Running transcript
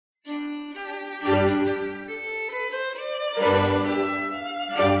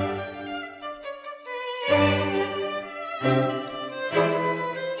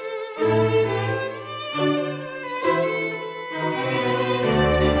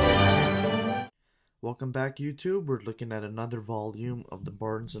Welcome back, YouTube. We're looking at another volume of the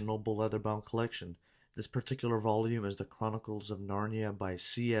Barnes & Noble Leatherbound collection. This particular volume is the Chronicles of Narnia by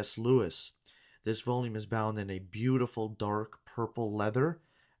C.S. Lewis. This volume is bound in a beautiful dark purple leather,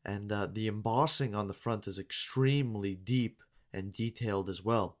 and the embossing on the front is extremely deep and detailed as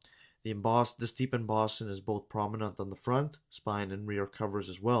well. This deep embossing is both prominent on the front, spine, and rear covers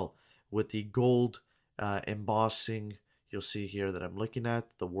as well. With the gold embossing, you'll see here that I'm looking at,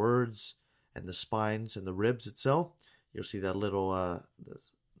 the words and the spines and the ribs itself. You'll see that little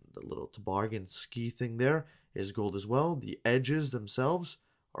the little toboggan ski thing there is gold as well. The edges themselves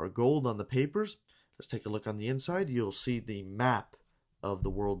are gold on the papers. Let's take a look on the inside. You'll see the map of the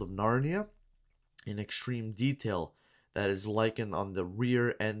world of Narnia in extreme detail that is likened on the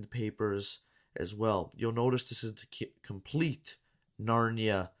rear end papers as well. You'll notice this is the complete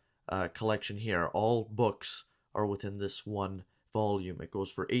Narnia collection here. All books are within this one volume. It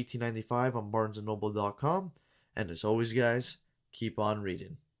goes for $18.95 on barnesandnoble.com. And as always, guys, keep on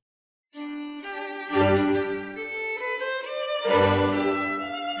reading.